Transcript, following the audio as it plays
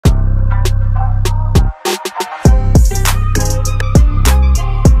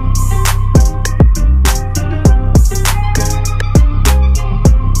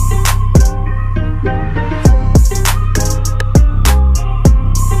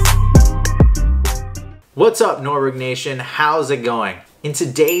What's up, Norberg Nation? How's it going? In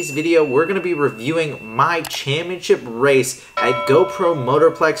today's video, we're going to be reviewing my championship race at GoPro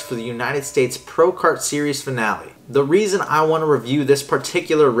Motorplex for the United States Pro Kart Series finale. The reason I want to review this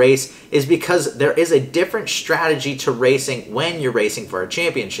particular race is because there is a different strategy to racing when you're racing for a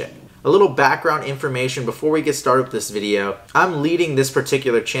championship. A little background information before we get started with this video. I'm leading this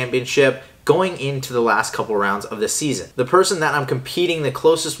particular championship going into the last couple rounds of the season. The person that I'm competing the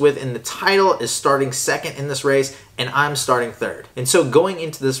closest with in the title is starting second in this race, and I'm starting third. And so going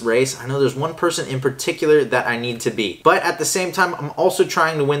into this race, I know there's one person in particular that I need to beat. But at the same time, I'm also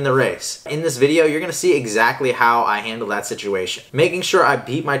trying to win the race. In this video, you're gonna see exactly how I handle that situation. Making sure I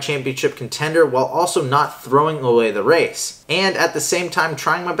beat my championship contender while also not throwing away the race. And at the same time,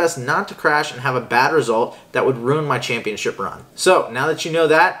 trying my best not to crash and have a bad result that would ruin my championship run. So now that you know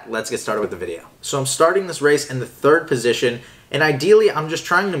that, let's get started with the video. So I'm starting this race in the third position, and ideally I'm just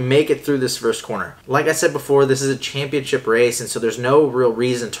trying to make it through this first corner. Like I said before, this is a championship race, and so there's no real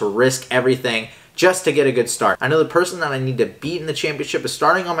reason to risk everything just to get a good start. I know the person that I need to beat in the championship is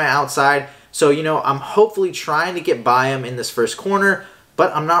starting on my outside, so you know, I'm hopefully trying to get by him in this first corner,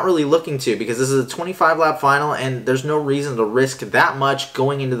 but I'm not really looking to because this is a 25 lap final and there's no reason to risk that much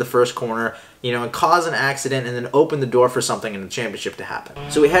going into the first corner, you know, and cause an accident and then open the door for something in the championship to happen.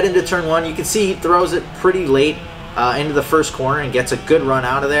 So we head into turn one. You can see he throws it pretty late into the first corner and gets a good run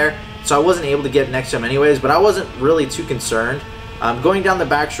out of there. So I wasn't able to get next to him anyways, but I wasn't really too concerned. Going down the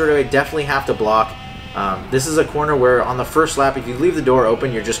back straightaway, definitely have to block. This is a corner where on the first lap, if you leave the door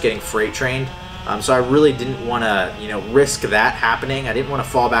open, you're just getting freight trained. So I really didn't want to, you know, risk that happening. I didn't want to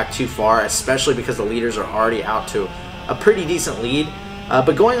fall back too far, especially because the leaders are already out to a pretty decent lead.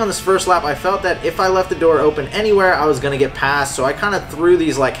 But going on this first lap, I felt that if I left the door open anywhere, I was going to get past. So I kind of threw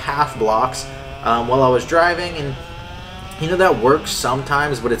these like half blocks while I was driving. And, you know, that works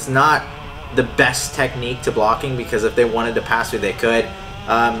sometimes, but it's not the best technique to blocking because if they wanted to pass me, they could.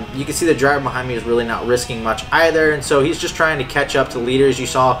 You can see the driver behind me is really not risking much either. And so he's just trying to catch up to leaders. You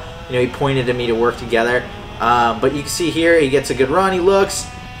saw, you know, he pointed at me to work together. But you can see here, he gets a good run. He looks,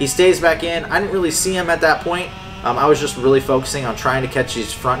 he stays back in. I didn't really see him at that point. I was just really focusing on trying to catch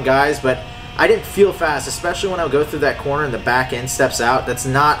these front guys, but I didn't feel fast, especially when I go through that corner and the back end steps out. That's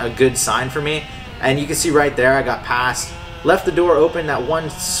not a good sign for me. And you can see right there, I got past, left the door open that 1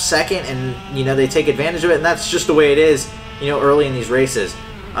 second, and you know, they take advantage of it, and that's just the way it is, you know, early in these races.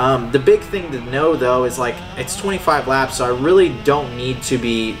 The big thing to know though is like it's 25 laps, so I really don't need to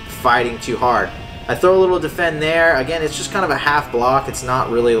be fighting too hard. I throw a little defend there. Again, it's just kind of a half block. It's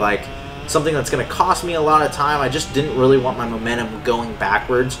not really like something that's going to cost me a lot of time. I just didn't really want my momentum going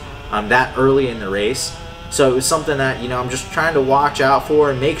backwards that early in the race. So it was something that, you know, I'm just trying to watch out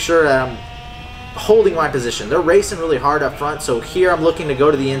for and make sure that I'm holding my position. They're racing really hard up front, so here I'm looking to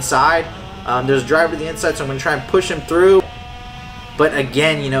go to the inside. There's a driver to the inside, so I'm going to try and push him through. But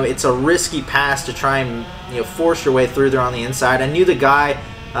again, you know, it's a risky pass to try and, you know, force your way through there on the inside. I knew the guy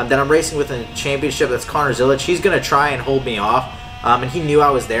that I'm racing with in the championship, that's Connor Zilic, he's going to try and hold me off. And he knew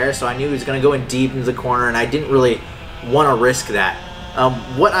I was there, so I knew he was going to go in deep into the corner, and I didn't really want to risk that.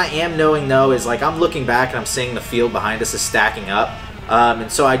 What I am knowing, though, is like I'm looking back and I'm seeing the field behind us is stacking up.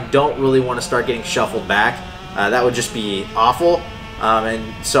 And so I don't really want to start getting shuffled back. That would just be awful.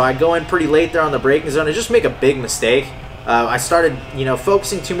 And so I go in pretty late there on the braking zone and just make a big mistake. I started, you know,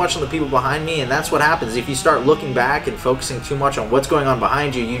 focusing too much on the people behind me, and that's what happens. If you start looking back and focusing too much on what's going on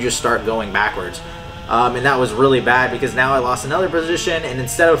behind you, you just start going backwards. And that was really bad because now I lost another position, and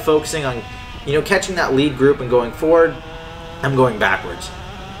instead of focusing on, you know, catching that lead group and going forward, I'm going backwards.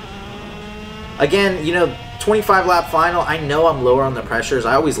 Again, you know, 25 lap final, I know I'm lower on the pressures.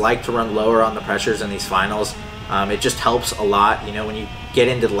 I always like to run lower on the pressures in these finals. It just helps a lot. You know, when you get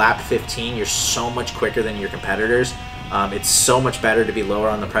into lap 15, you're so much quicker than your competitors. It's so much better to be lower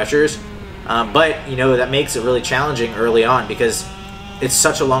on the pressures. But, you know, that makes it really challenging early on because it's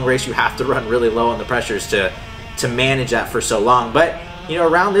such a long race. You have to run really low on the pressures to manage that for so long. But, you know,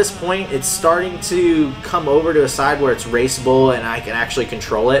 around this point, it's starting to come over to a side where it's raceable and I can actually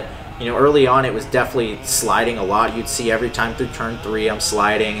control it. You know, early on, it was definitely sliding a lot. You'd see every time through turn 3, I'm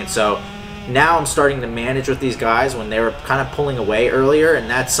sliding. And so now I'm starting to manage with these guys when they were kind of pulling away earlier. And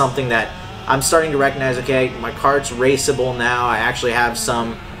that's something that I'm starting to recognize, okay, my kart's raceable now. I actually have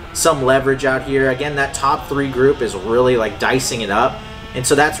some leverage out here. Again, that top 3 group is really like dicing it up. And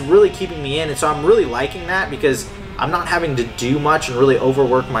so that's really keeping me in. And so I'm really liking that because I'm not having to do much and really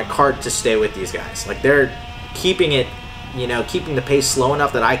overwork my kart to stay with these guys. Like they're keeping it, you know, keeping the pace slow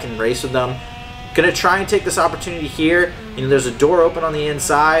enough that I can race with them. Gonna try and take this opportunity here. You know, there's a door open on the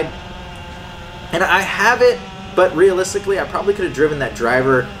inside. And I have it But realistically, I probably could have driven that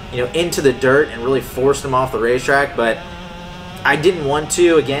driver, into the dirt and really forced him off the racetrack, but I didn't want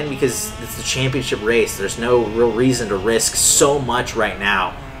to, again, because it's the championship race. There's no real reason to risk so much right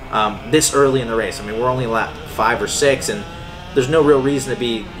now, this early in the race. I mean, we're only lap 5 or 6, and there's no real reason to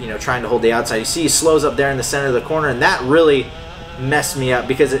be, trying to hold the outside. You see he slows up there in the center of the corner, and that really messed me up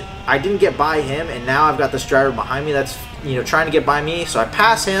because I didn't get by him, and now I've got this driver behind me that's, trying to get by me. So I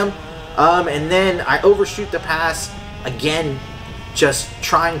pass him, and then I overshoot the pass, again, just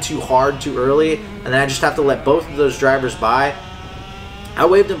trying too hard too early, and then I just have to let both of those drivers by. I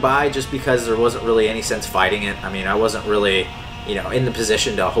waved him by just because there wasn't really any sense fighting it. I mean, I wasn't really, in the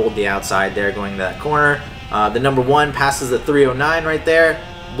position to hold the outside there going to that corner. The number 1 passes the 309 right there.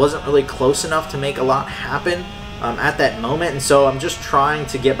 Wasn't really close enough to make a lot happen at that moment, and so I'm just trying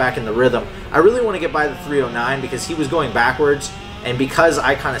to get back in the rhythm. I really want to get by the 309 because he was going backwards, and because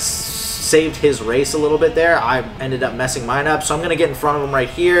I kind of saved his race a little bit there, I ended up messing mine up. So I'm going to get in front of him right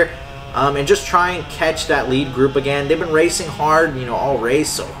here. And just try and catch that lead group again. They've been racing hard, all race,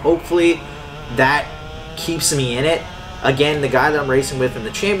 so hopefully that keeps me in it. Again, the guy that I'm racing with in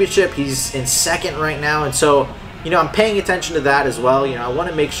the championship, he's in 2nd right now, and so, I'm paying attention to that as well. I want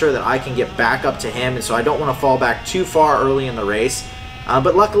to make sure that I can get back up to him, and so I don't want to fall back too far early in the race.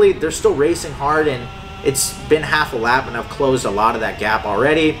 But luckily, they're still racing hard, and it's been half a lap, and I've closed a lot of that gap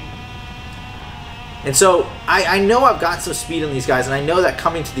already. And so I know I've got some speed on these guys, and I know that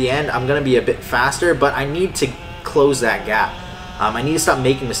coming to the end I'm going to be a bit faster, but I need to close that gap. I need to stop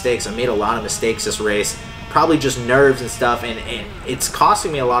making mistakes. I made a lot of mistakes this race, probably just nerves and stuff, and it's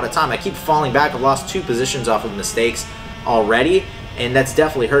costing me a lot of time. I keep falling back. I've lost 2 positions off of mistakes already, and that's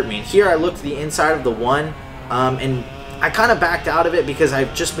definitely hurt me. And here I look to the inside of the 1, and I kind of backed out of it because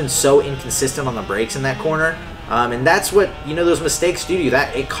I've just been so inconsistent on the brakes in that corner. And that's what, those mistakes do to you.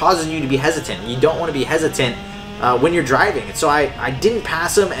 That it causes you to be hesitant. You don't want to be hesitant when you're driving. And so I didn't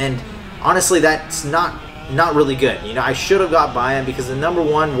pass him, and honestly, that's not really good. I should have got by him because the number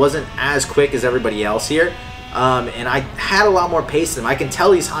 1 wasn't as quick as everybody else here. And I had a lot more pace than him. I can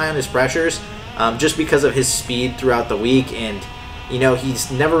tell he's high on his pressures just because of his speed throughout the week. And, he's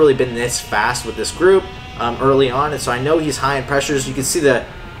never really been this fast with this group early on. And so I know he's high in pressures. You can see the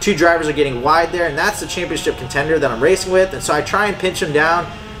 2 drivers are getting wide there, and that's the championship contender that I'm racing with. And so I try and pinch him down,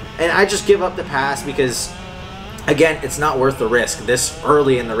 and I just give up the pass because, again, it's not worth the risk this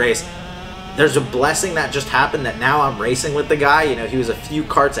early in the race. There's a blessing that just happened that now I'm racing with the guy. He was a few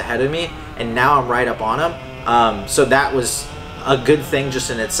karts ahead of me, and now I'm right up on him. So that was a good thing just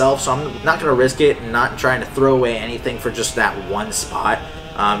in itself. So I'm not going to risk it and not trying to throw away anything for just that 1 spot.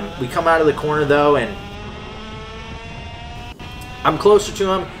 We come out of the corner, though, and I'm closer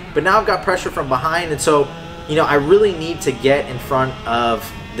to him, but now I've got pressure from behind, and so, I really need to get in front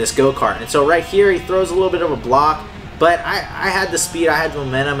of this go-kart. And so right here, he throws a little bit of a block, but I had the speed, I had the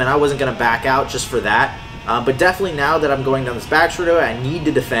momentum, and I wasn't going to back out just for that. But definitely now that I'm going down this back straightaway, I need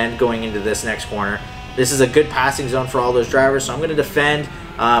to defend going into this next corner. This is a good passing zone for all those drivers, so I'm going to defend.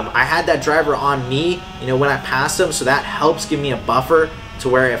 I had that driver on me, when I passed him, so that helps give me a buffer to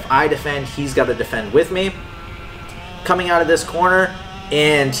where if I defend, he's got to defend with me. Coming out of this corner,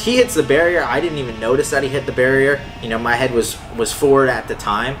 and he hits the barrier. I didn't even notice that he hit the barrier. My head was forward at the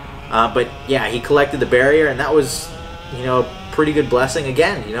time, but yeah, he collected the barrier, and that was, a pretty good blessing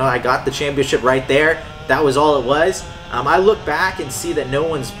again. I got the championship right there. That was all it was. I look back and see that no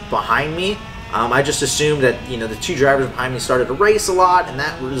one's behind me. I just assumed that, the 2 drivers behind me started to race a lot, and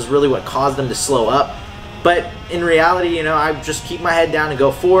that was really what caused them to slow up. But in reality, I just keep my head down and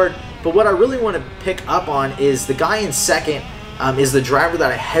go forward. But what I really want to pick up on is the guy in 2nd is the driver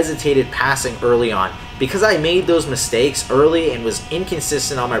that I hesitated passing early on. Because I made those mistakes early and was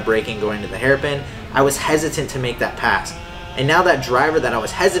inconsistent on my braking going to the hairpin, I was hesitant to make that pass. And now that driver that I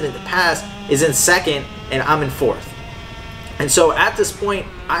was hesitant to pass is in 2nd, and I'm in 4th. And so at this point,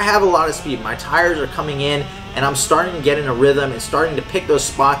 I have a lot of speed. My tires are coming in, and I'm starting to get in a rhythm and starting to pick those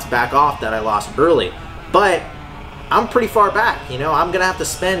spots back off that I lost early. But I'm pretty far back. I'm going to have to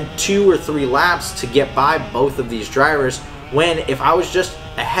spend 2 or 3 laps to get by both of these drivers, when if I was just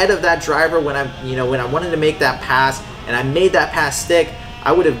ahead of that driver when I wanted to make that pass and I made that pass stick,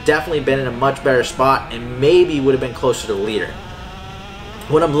 I would have definitely been in a much better spot and maybe would have been closer to the leader.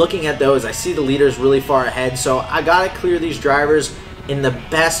 What I'm looking at, though, is I see the leaders really far ahead, so I got to clear these drivers in the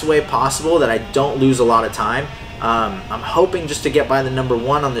best way possible that I don't lose a lot of time. I'm hoping just to get by the number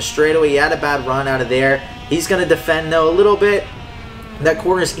 1 on the straightaway. He had a bad run out of there. He's going to defend, though, a little bit. That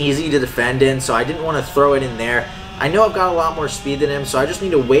corner is easy to defend in, so I didn't want to throw it in there. I know I've got a lot more speed than him, so I just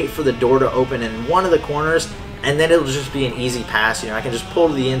need to wait for the door to open in one of the corners, and then it'll just be an easy pass. I can just pull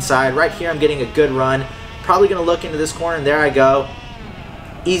to the inside. Right here, I'm getting a good run. probably going to look into this corner, and there I go.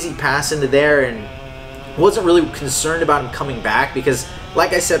 Easy pass into there, and wasn't really concerned about him coming back because,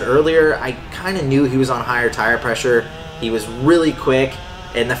 like I said earlier, I kind of knew he was on higher tire pressure. He was really quick,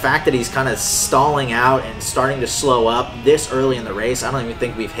 and the fact that he's kind of stalling out and starting to slow up this early in the race, I don't even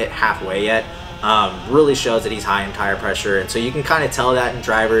think we've hit halfway yet, really shows that he's high in tire pressure. And so you can kind of tell that in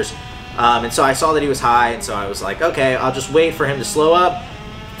drivers. And so I saw that he was high, and so I was like, okay, I'll just wait for him to slow up,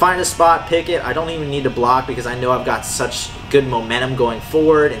 find a spot, pick it. I don't even need to block because I know I've got such good momentum going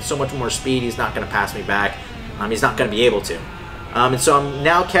forward and so much more speed. He's not going to pass me back. He's not going to be able to. And so I'm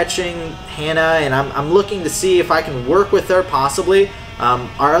now catching Hannah, and I'm looking to see if I can work with her possibly.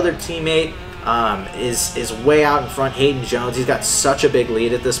 Our other teammate is way out in front, Hayden Jones. He's got such a big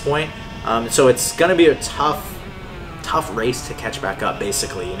lead at this point. So it's going to be a tough race to catch back up,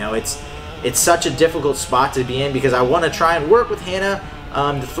 basically. You know, it's such a difficult spot to be in because I want to try and work with Hannah.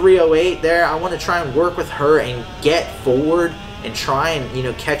 The 308 there, I want to try and work with her and get forward and try and, you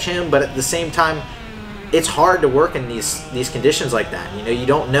know, catch him. But at the same time, it's hard to work in these conditions like that. You know, you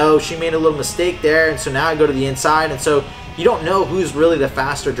don't know. She made a little mistake there, and so now I go to the inside, and so you don't know who's really the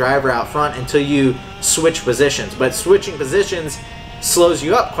faster driver out front until you switch positions. But switching positions slows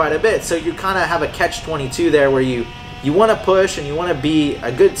you up quite a bit, so you kind of have a catch-22 there where you want to push and you want to be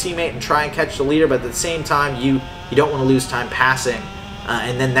a good teammate and try and catch the leader, but at the same time you don't want to lose time passing,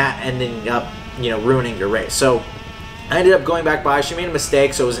 and then that ending up, you know, ruining your race. So I ended up going back by. She made a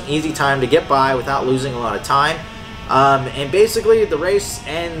mistake, so it was an easy time to get by without losing a lot of time. And basically the race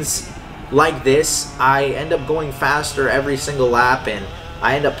ends like this. I end up going faster every single lap, and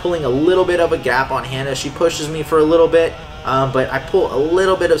I end up pulling a little bit of a gap on Hannah. She pushes me for a little bit, but I pull a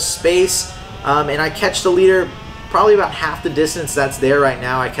little bit of space, and I catch the leader probably about half the distance that's there right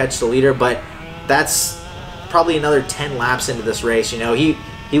now. I catch the leader, but that's probably another 10 laps into this race. You know,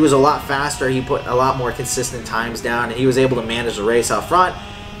 he was a lot faster. He put a lot more consistent times down, and he was able to manage the race out front.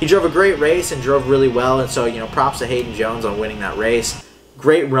 He drove a great race and drove really well, and so, you know, props to Hayden Jones on winning that race.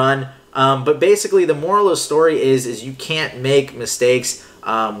 Great run. But basically the moral of the story is you can't make mistakes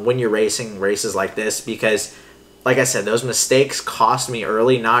when you're racing races like this, because like I said, those mistakes cost me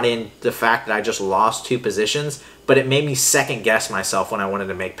early, not in the fact that I just lost 2 positions, but it made me second guess myself when I wanted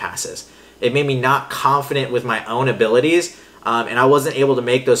to make passes. It made me not confident with my own abilities, and I wasn't able to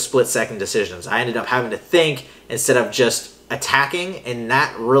make those split-second decisions. I ended up having to think instead of just attacking, and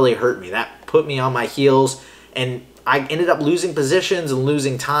that really hurt me. That put me on my heels, and I ended up losing positions and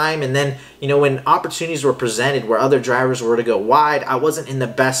losing time. And then, you know, when opportunities were presented where other drivers were to go wide, I wasn't in the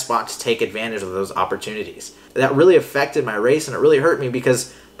best spot to take advantage of those opportunities. That really affected my race, and it really hurt me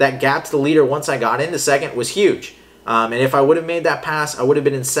because that gap to the leader once I got into second was huge. And if I would have made that pass, I would have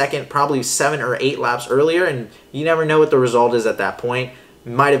been in second probably 7 or 8 laps earlier, and you never know what the result is at that point.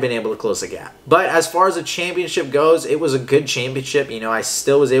 Might have been able to close the gap. But as far as the championship goes, it was a good championship. You know, I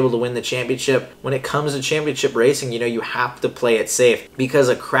still was able to win the championship. When it comes to championship racing, you know, you have to play it safe because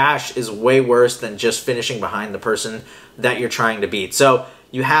a crash is way worse than just finishing behind the person that you're trying to beat. So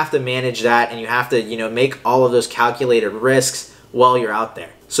you have to manage that, and you have to, you know, make all of those calculated risks while you're out there.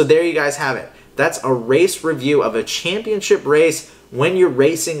 So there you guys have it. That's a race review of a championship race when you're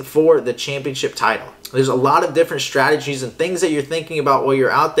racing for the championship title. There's a lot of different strategies and things that you're thinking about while you're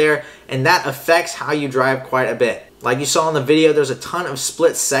out there, and that affects how you drive quite a bit. Like you saw in the video, there's a ton of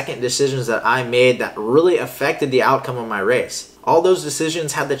split-second decisions that I made that really affected the outcome of my race. All those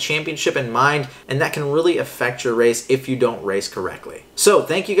decisions had the championship in mind, and that can really affect your race if you don't race correctly. So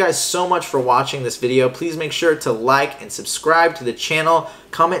thank you guys so much for watching this video. Please make sure to like and subscribe to the channel.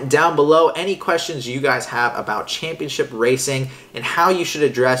 Comment down below any questions you guys have about championship racing and how you should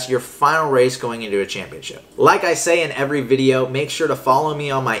address your final race going into a championship. Like I say in every video, make sure to follow me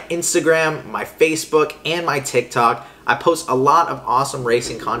on my Instagram, my Facebook, and my TikTok. I post a lot of awesome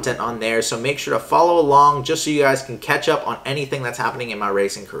racing content on there, so make sure to follow along just so you guys can catch up on anything that's happening in my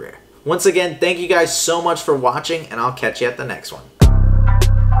racing career. Once again, thank you guys so much for watching, and I'll catch you at the next one.